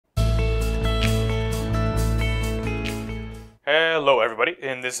Hello everybody.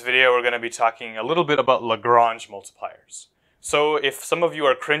 In this video we're going to be talking a little bit about Lagrange multipliers. So if some of you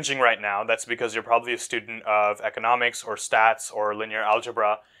are cringing right now, that's because you're probably a student of economics or stats or linear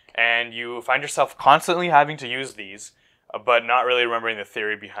algebra and you find yourself constantly having to use these but not really remembering the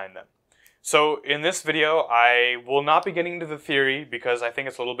theory behind them. So in this video I will not be getting into the theory because I think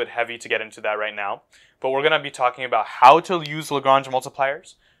it's a little bit heavy to get into that right now, but we're going to be talking about how to use Lagrange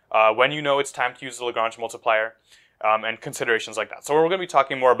multipliers, when you know it's time to use the Lagrange multiplier, and considerations like that. So we're going to be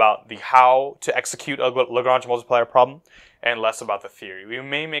talking more about the how to execute a Lagrange multiplier problem and less about the theory. We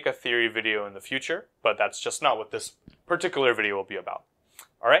may make a theory video in the future, but that's just not what this particular video will be about.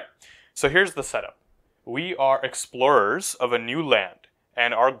 Alright, so here's the setup. We are explorers of a new land,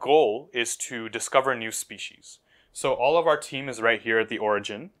 and our goal is to discover new species. So all of our team is right here at the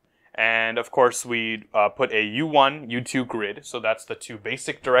origin, and of course we put a U1, U2 grid, so that's the two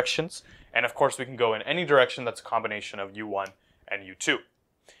basic directions. And of course we can go in any direction that's a combination of U1 and U2.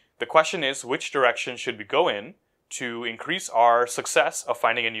 The question is, which direction should we go in to increase our success of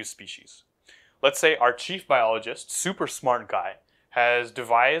finding a new species? Let's say our chief biologist, super smart guy, has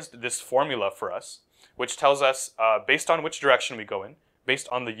devised this formula for us, which tells us, based on which direction we go in, based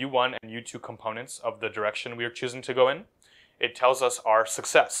on the U1 and U2 components of the direction we are choosing to go in, it tells us our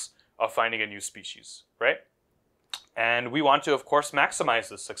success of finding a new species, right? And we want to, of course, maximize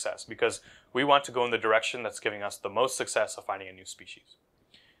this success because we want to go in the direction that's giving us the most success of finding a new species.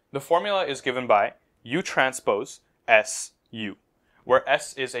 The formula is given by U transpose SU, where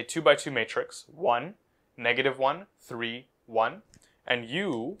S is a 2 by 2 matrix, 1, -1, 3, 1, and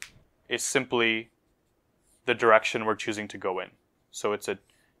U is simply the direction we're choosing to go in. So it's a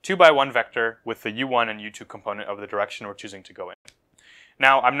 2 by 1 vector with the U1 and U2 component of the direction we're choosing to go in.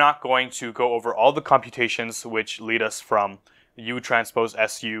 Now, I'm not going to go over all the computations which lead us from U transpose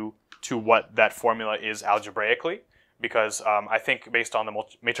SU to what that formula is algebraically, because I think based on the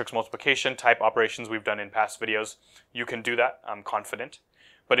matrix multiplication type operations we've done in past videos, you can do that, I'm confident.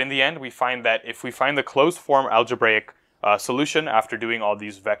 But in the end, we find that if we find the closed form algebraic solution after doing all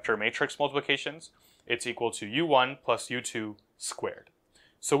these vector matrix multiplications, it's equal to U1 plus U2 squared.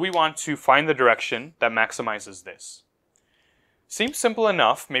 So we want to find the direction that maximizes this. Seems simple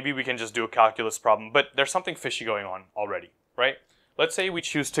enough, maybe we can just do a calculus problem, but there's something fishy going on already, right? Let's say we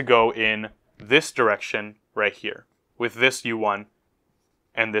choose to go in this direction right here, with this U1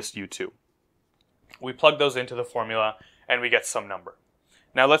 and this U2. We plug those into the formula and we get some number.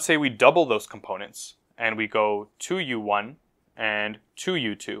 Now let's say we double those components and we go 2U1 and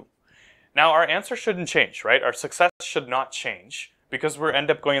 2U2. Now our answer shouldn't change, right? Our success should not change, because we end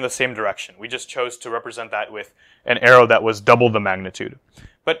up going in the same direction. We just chose to represent that with an arrow that was double the magnitude.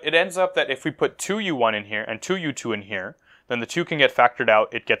 But it ends up that if we put 2U1 in here and 2U2 in here, then the 2 can get factored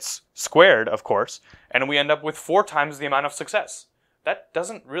out. It gets squared, of course, and we end up with 4 times the amount of success. That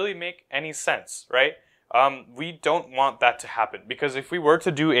doesn't really make any sense, right? We don't want that to happen, because if we were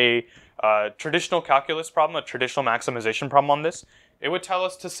to do a traditional calculus problem, a traditional maximization problem on this, it would tell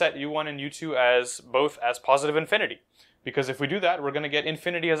us to set U1 and U2 as both as positive infinity. Because if we do that, we're going to get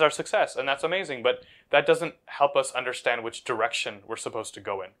infinity as our success, and that's amazing, but that doesn't help us understand which direction we're supposed to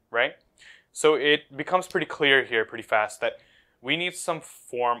go in, right? So it becomes pretty clear here pretty fast that we need some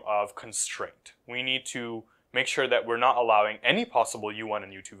form of constraint. We need to make sure that we're not allowing any possible U1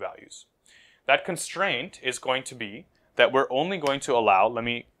 and U2 values. That constraint is going to be that we're only going to allow, let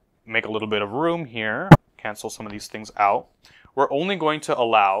me make a little bit of room here, cancel some of these things out. We're only going to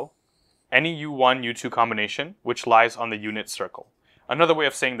allow any U1, U2 combination which lies on the unit circle. Another way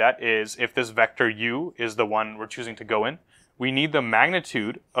of saying that is if this vector U is the one we're choosing to go in, we need the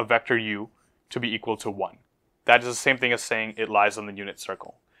magnitude of vector U to be equal to 1. That is the same thing as saying it lies on the unit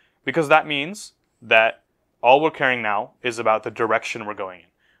circle. Because that means that all we're caring now is about the direction we're going in.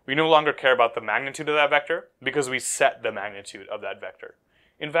 We no longer care about the magnitude of that vector because we set the magnitude of that vector.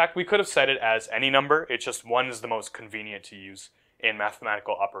 In fact, we could have set it as any number, it's just 1 is the most convenient to use in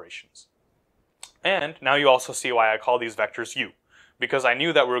mathematical operations. And now you also see why I call these vectors U, because I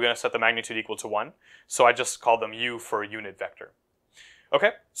knew that we were going to set the magnitude equal to 1, so I just called them U for a unit vector.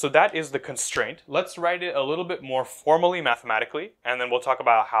 Okay, so that is the constraint. Let's write it a little bit more formally mathematically, and then we'll talk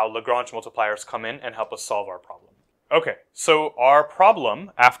about how Lagrange multipliers come in and help us solve our problem. Okay, so our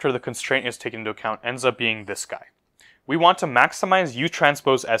problem, after the constraint is taken into account, ends up being this guy. We want to maximize U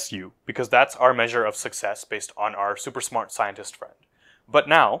transpose SU, because that's our measure of success based on our super smart scientist friend. But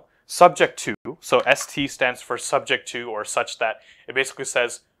now, subject to, so ST stands for subject to, or such that it basically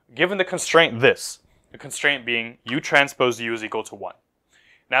says, given the constraint this, the constraint being U transpose U is equal to 1.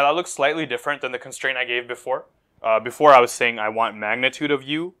 Now that looks slightly different than the constraint I gave before. Before I was saying I want magnitude of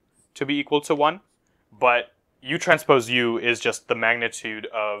U to be equal to 1, but U transpose U is just the magnitude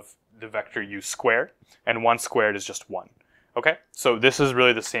of the vector U squared, and 1 squared is just 1. Okay, so this is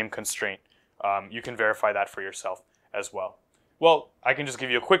really the same constraint. You can verify that for yourself as well. Well, I can just give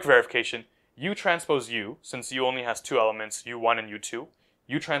you a quick verification. U transpose U, since U only has 2 elements, U1 and U2,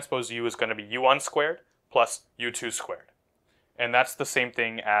 U transpose U is going to be U1 squared plus U2 squared. And that's the same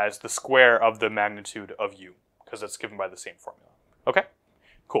thing as the square of the magnitude of U, because it's given by the same formula. Okay,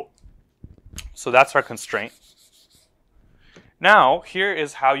 cool. So that's our constraint. Now, here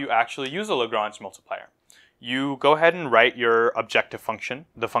is how you actually use a Lagrange multiplier. You go ahead and write your objective function,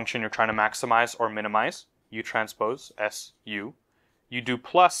 the function you're trying to maximize or minimize, U transpose SU. You do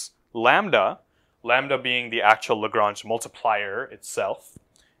plus lambda, lambda being the actual Lagrange multiplier itself,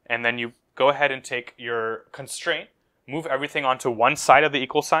 and then you go ahead and take your constraint, move everything onto one side of the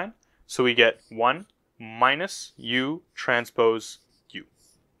equal sign, so we get 1 minus U transpose U.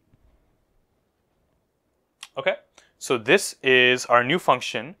 Okay, so this is our new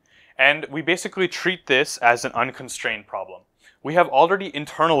function, and we basically treat this as an unconstrained problem. We have already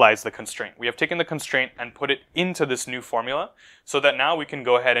internalized the constraint. We have taken the constraint and put it into this new formula, so that now we can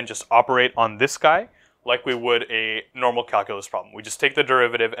go ahead and just operate on this guy like we would a normal calculus problem. We just take the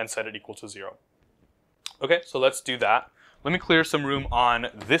derivative and set it equal to 0. Okay, so let's do that. Let me clear some room on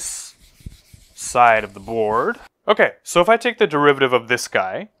this side of the board. Okay, so if I take the derivative of this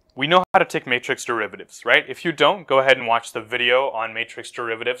guy, we know how to take matrix derivatives, right? If you don't, go ahead and watch the video on matrix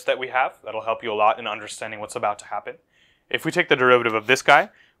derivatives that we have. That'll help you a lot in understanding what's about to happen. If we take the derivative of this guy,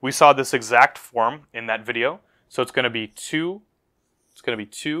 we saw this exact form in that video. So it's going to be 2SU.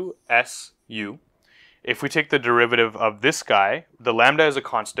 If we take the derivative of this guy, the lambda is a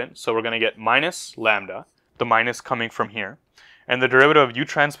constant, so we're going to get minus lambda, the minus coming from here. And the derivative of U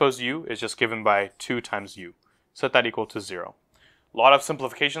transpose U is just given by 2 times U. Set that equal to 0. A lot of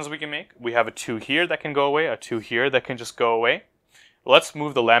simplifications we can make. We have a 2 here that can go away, a 2 here that can just go away. Let's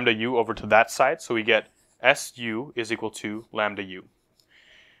move the lambda U over to that side, so we get SU is equal to lambda U.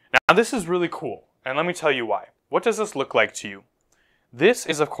 Now this is really cool, and let me tell you why. What does this look like to you? This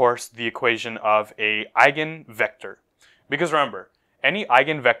is, of course, the equation of a eigenvector. Because remember, any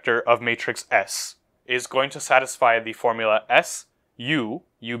eigenvector of matrix S is going to satisfy the formula SU,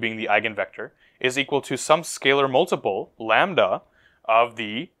 U being the eigenvector, is equal to some scalar multiple, lambda, of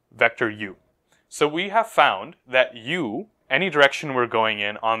the vector U. So we have found that U, any direction we're going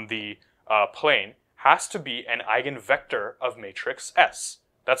in on the plane, has to be an eigenvector of matrix S.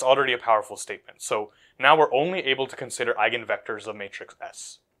 That's already a powerful statement. So now we're only able to consider eigenvectors of matrix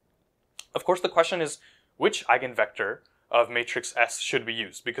S. Of course, the question is, which eigenvector of matrix S should we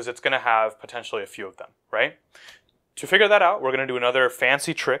use? Because it's going to have potentially a few of them, right? To figure that out, we're going to do another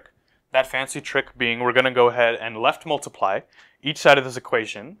fancy trick. That fancy trick being we're going to go ahead and left multiply each side of this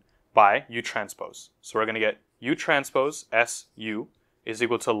equation by U transpose. So we're going to get U transpose SU is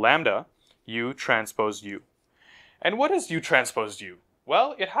equal to lambda U transpose U. And what is U transpose U?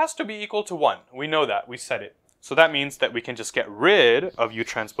 Well, it has to be equal to 1. We know that. We said it. So that means that we can just get rid of U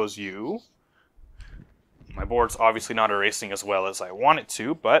transpose U. My board's obviously not erasing as well as I want it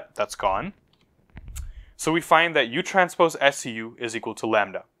to, but that's gone. So we find that U transpose SU is equal to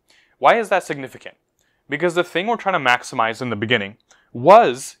lambda. Why is that significant? Because the thing we're trying to maximize in the beginning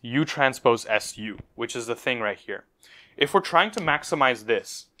was U transpose SU, which is the thing right here. If we're trying to maximize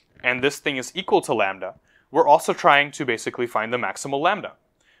this, and this thing is equal to lambda, we're also trying to basically find the maximal lambda.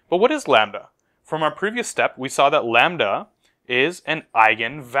 But what is lambda? From our previous step, we saw that lambda is an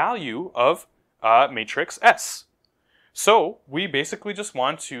eigenvalue of matrix S. So we basically just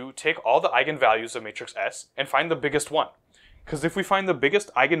want to take all the eigenvalues of matrix S and find the biggest one. Because if we find the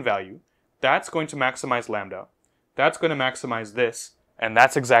biggest eigenvalue, that's going to maximize lambda, that's going to maximize this, and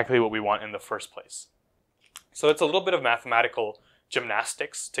that's exactly what we want in the first place. So it's a little bit of mathematical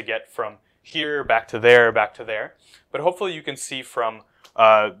gymnastics to get from here back to there, but hopefully you can see from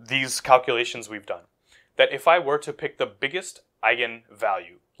these calculations we've done that if I were to pick the biggest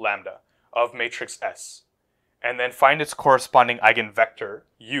eigenvalue, lambda, of matrix S, and then find its corresponding eigenvector,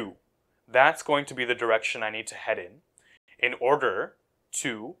 U, that's going to be the direction I need to head in order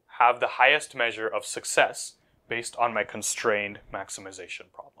to have the highest measure of success based on my constrained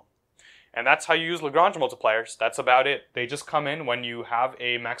maximization problem. And that's how you use Lagrange multipliers. That's about it. They just come in when you have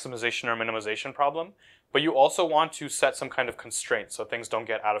a maximization or minimization problem, but you also want to set some kind of constraint so things don't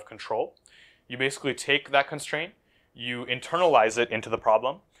get out of control. You basically take that constraint, you internalize it into the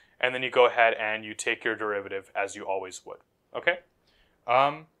problem, and then you go ahead and you take your derivative as you always would. Okay?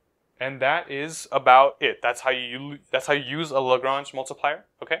 And that is about it. That's how you use a Lagrange multiplier.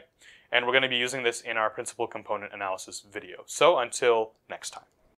 Okay? And we're going to be using this in our principal component analysis video. So until next time.